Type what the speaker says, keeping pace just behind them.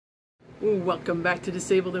Welcome back to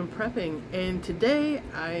Disabled and Prepping, and today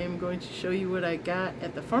I am going to show you what I got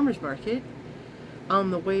at the farmer's market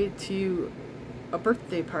on the way to a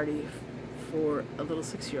birthday party for a little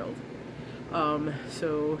 6-year-old.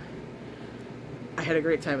 So I had a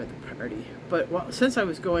great time at the party, but since I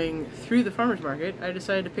was going through the farmer's market, I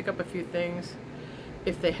decided to pick up a few things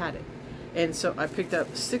if they had it. And so I picked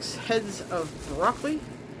up 6 heads of broccoli,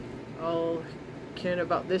 all kind of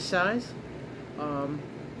about this size.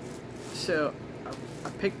 So I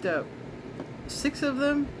picked up 6 of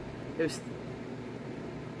them. It was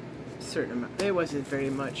a certain amount. It wasn't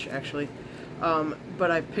very much actually,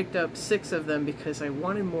 but I picked up 6 of them because I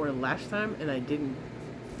wanted more last time and I didn't.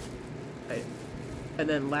 And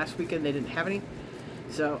then last weekend they didn't have any,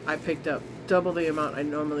 so I picked up double the amount I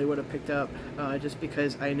normally would have picked up, just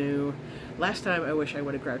because I knew last time I wish I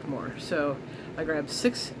would have grabbed more. So I grabbed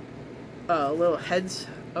 6 little heads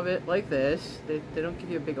of it like this. They don't give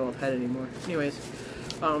you a big old head anymore. Anyways,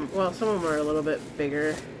 well, some of them are a little bit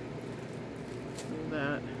bigger than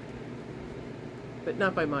that, but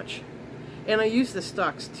not by much. And I use the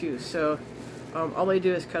stalks too, so all I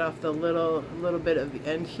do is cut off the little bit of the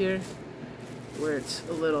end here where it's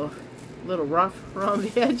a little rough around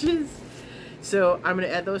the edges. So I'm going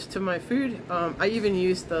to add those to my food. I even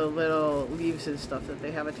use the little leaves and stuff that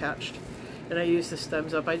they have attached. And I use the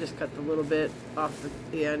stems up. I just cut the little bit off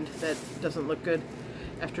the end that doesn't look good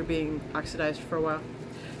after being oxidized for a while.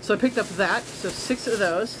 So I picked up that. So 6 of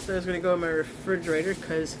those. Those are going to go in my refrigerator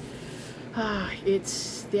because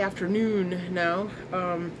it's the afternoon now.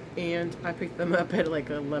 And I picked them up at like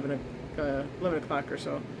 11 o'clock or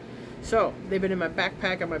so. So they've been in my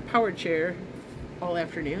backpack on my power chair all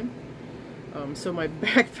afternoon. So my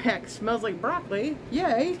backpack smells like broccoli.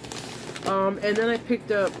 Yay! And then I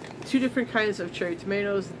picked up 2 different kinds of cherry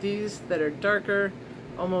tomatoes. These that are darker,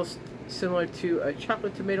 almost similar to a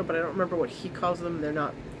chocolate tomato, but I don't remember what he calls them. They're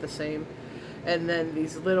not the same. And then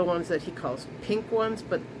these little ones that he calls pink ones,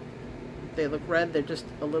 but they look red. They're just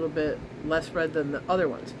a little bit less red than the other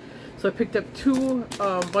ones. So I picked up 2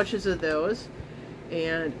 bunches of those,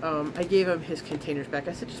 and I gave him his containers back.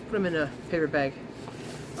 I said just put them in a paper bag.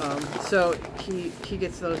 So he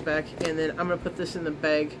gets those back, and then I'm going to put this in the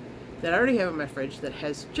bag that I already have in my fridge that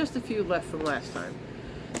has just a few left from last time.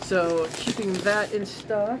 So keeping that in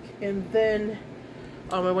stock. And then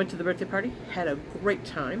I went to the birthday party, had a great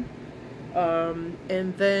time.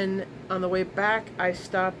 And then on the way back I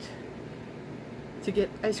stopped to get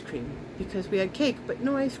ice cream because we had cake but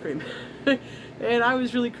no ice cream. And I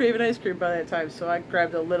was really craving ice cream by that time, so I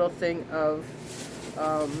grabbed a little thing of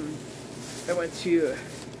I went to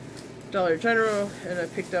Dollar General and I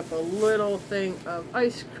picked up a little thing of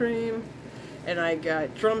ice cream, and I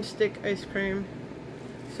got drumstick ice cream,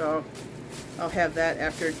 so I'll have that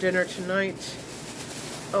after dinner tonight.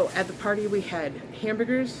 Oh, at the party we had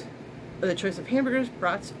hamburgers, the choice of hamburgers,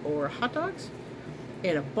 brats, or hot dogs,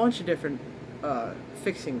 and a bunch of different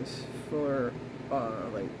fixings for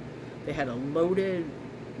like they had a loaded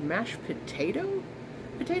mashed potato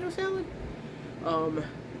salad.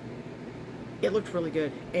 It looked really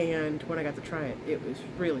good, and when I got to try it, it was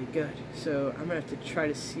really good. So I'm gonna have to try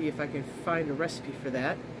to see if I can find a recipe for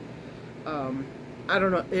that. I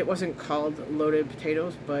don't know, it wasn't called loaded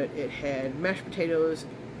potatoes, but it had mashed potatoes,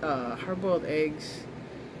 hard-boiled eggs,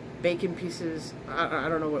 bacon pieces. I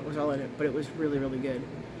don't know what was all in it, but it was really, really good.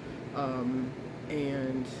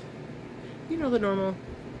 And you know, the normal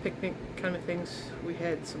picnic kind of things. We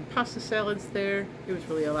had some pasta salads there. It was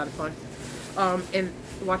really a lot of fun. And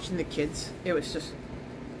watching the kids, it was so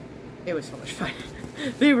much fun.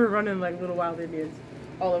 They were running like little wild Indians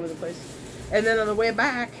all over the place. And then on the way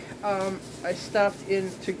back, I stopped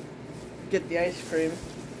in to get the ice cream,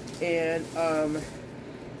 and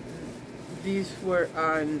these were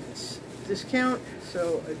on discount,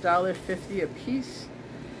 so $1.50 a piece.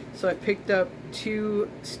 So I picked up 2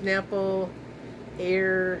 Snapple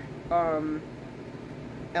Air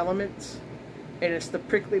Elements, and it's the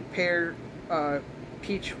prickly pear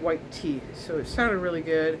peach white tea. So it sounded really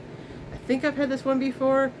good. I think I've had this one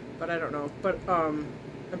before, but I don't know. But I'm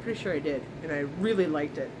pretty sure I did, and I really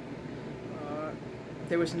liked it.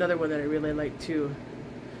 There was another one that I really liked too,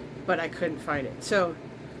 but I couldn't find it. So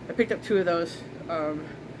I picked up 2 of those. They're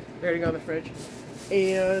gonna go in the fridge.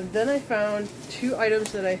 And then I found 2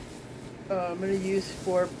 items that I'm gonna use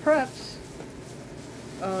for preps,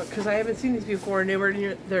 because I haven't seen these before, and they were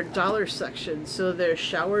in their dollar section. So they're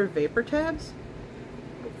shower vapor tabs.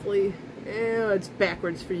 Hopefully, it's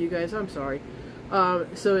backwards for you guys. I'm sorry.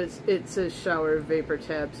 So it says shower vapor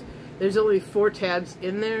tabs. There's only 4 tabs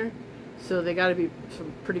in there, so they got to be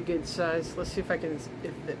some pretty good size. Let's see if I can,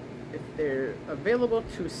 if they're available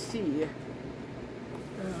to see.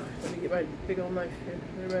 Let me get my big old knife here.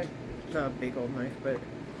 Not a big old knife, but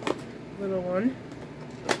little one.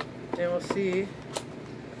 And we'll see.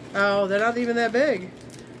 Oh, they're not even that big.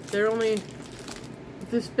 They're only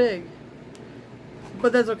this big.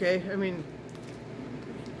 But that's okay. I mean,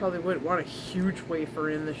 probably wouldn't want a huge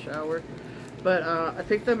wafer in the shower. But I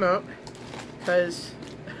picked them up because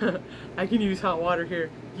I can use hot water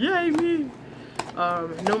here. Yay me!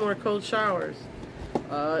 No more cold showers.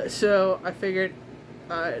 So I figured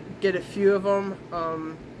I'd get a few of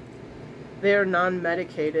them. They are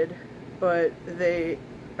non-medicated, but they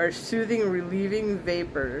are soothing, relieving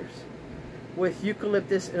vapors with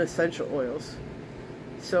eucalyptus and essential oils.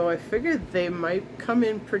 So I figured they might come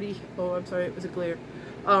in pretty... Oh, I'm sorry, it was a glare.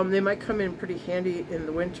 They might come in pretty handy in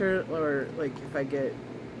the winter, or like if I get...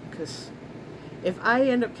 Because if I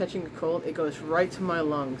end up catching a cold, it goes right to my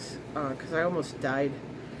lungs. Because I almost died.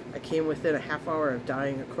 I came within a half hour of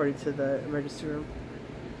dying, according to the emergency room.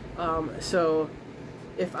 So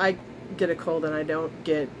if I get a cold and I don't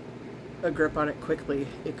get a grip on it quickly,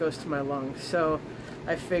 it goes to my lungs. So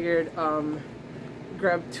I figured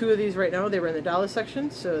grab 2 of these right now. They were in the dollar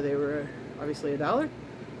section, so they were obviously $1.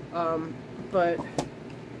 But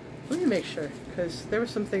let me make sure, because there were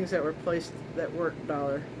some things that were placed that weren't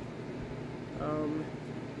 $1.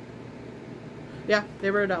 Yeah,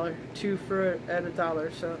 they were $1. 2 for at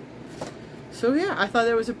 $1. So yeah, I thought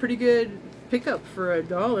that was a pretty good pickup for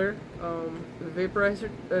 $1.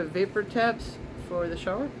 Vapor tabs for the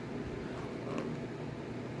shower.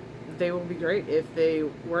 They will be great if they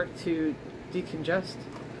work to decongest.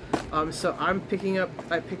 So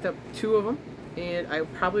I picked up 2 of them, and I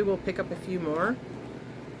probably will pick up a few more,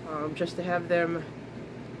 just to have them.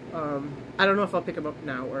 I don't know if I'll pick them up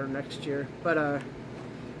now or next year, but I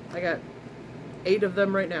got 8 of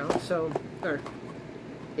them right now, so, or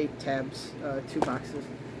 8 tabs, 2 boxes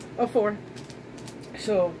of 4.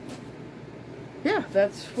 So yeah,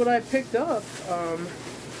 that's what I picked up.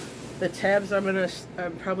 The tabs, I'm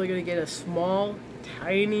probably gonna get a small,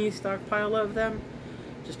 tiny stockpile of them,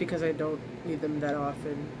 just because I don't need them that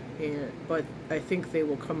often. But I think they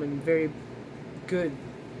will come in very good.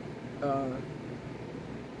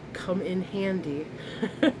 Come in handy.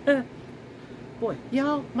 Boy,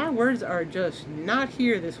 y'all, my words are just not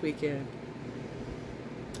here this weekend.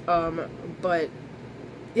 But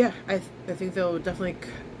yeah, I think they'll definitely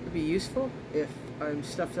be useful if I'm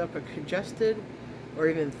stuffed up or congested, or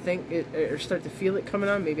even think it, or start to feel it coming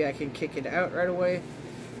on. Maybe I can kick it out right away.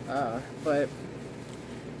 But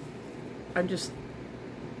I'm just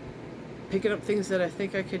picking up things that I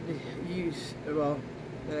think I could use, well,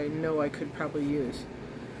 that I know I could probably use.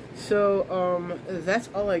 So, that's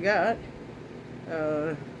all I got.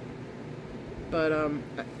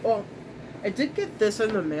 Well, I did get this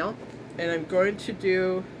in the mail, and I'm going to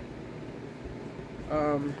do,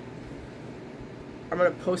 I'm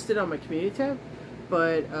going to post it on my community tab,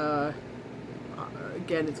 but,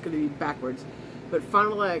 again, it's going to be backwards. But Fond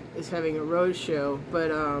du Lac is having a road show, but,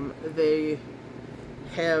 they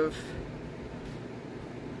have,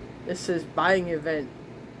 it says buying event,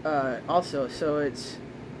 also, so it's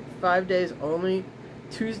 5 days only,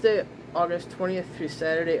 Tuesday, August 20th through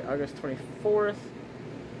Saturday, August 24th.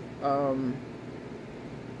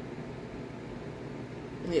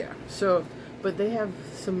 Yeah, so, but they have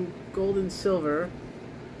some gold and silver.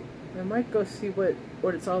 I might go see what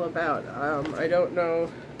it's all about. I don't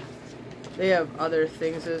know. They have other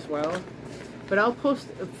things as well. But I'll post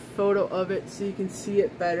a photo of it so you can see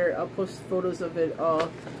it better. I'll post photos of it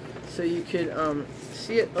all so you can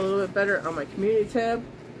see it a little bit better on my community tab.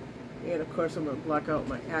 And of course I'm going to block out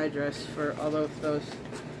my address for all of those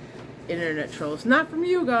internet trolls. Not from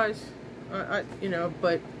you guys, you know,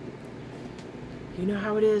 but you know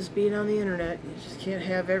how it is being on the internet. You just can't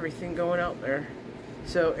have everything going out there.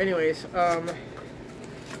 So anyways,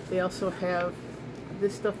 they also have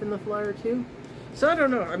this stuff in the flyer too. So I don't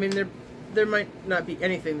know. I mean, there might not be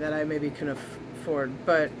anything that I maybe can afford,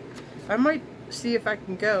 but I might see if I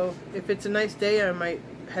can go. If it's a nice day, I might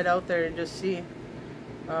head out there and just see.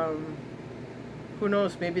 Who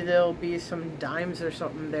knows, maybe there'll be some dimes or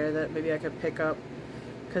something there that maybe I could pick up,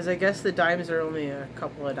 because I guess the dimes are only a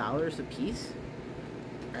couple of dollars a piece.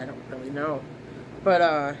 I don't really know,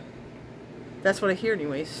 but that's what I hear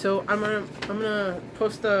anyways. So I'm gonna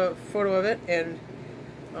post a photo of it and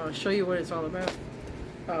show you what it's all about.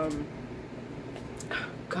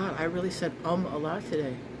 God, I really said a lot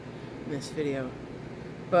today in this video,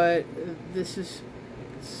 but this is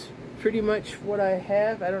pretty much what I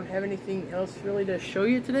have. I don't have anything else really to show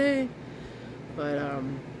you today, but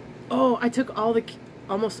oh, I took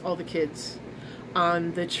almost all the kids.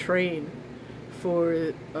 on the train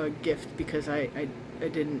for a gift because I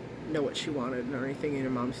didn't know what she wanted or anything, and her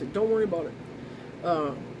mom said, "Don't worry about it."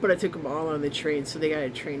 But I took them all on the train, so they got a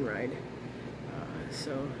train ride.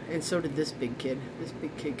 And so did this big kid. This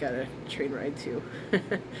big kid got a train ride too.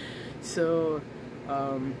 So,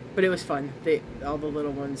 but it was fun. All the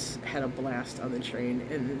little ones had a blast on the train,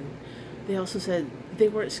 and they also said they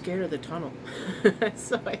weren't scared of the tunnel.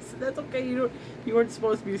 So I said, "That's okay. You weren't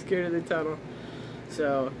supposed to be scared of the tunnel."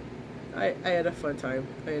 So I had a fun time,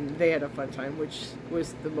 and they had a fun time, which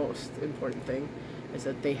was the most important thing, is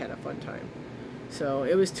that they had a fun time. So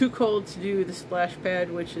it was too cold to do the splash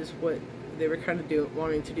pad, which is what they were kind of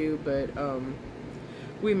wanting to do, but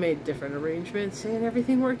we made different arrangements and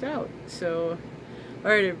everything worked out. So,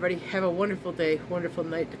 alright everybody, have a wonderful day, wonderful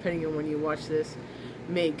night, depending on when you watch this.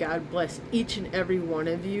 May God bless each and every one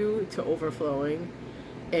of you to overflowing,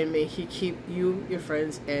 and may He keep you, your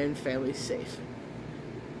friends, and family safe.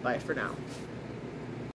 Bye for now.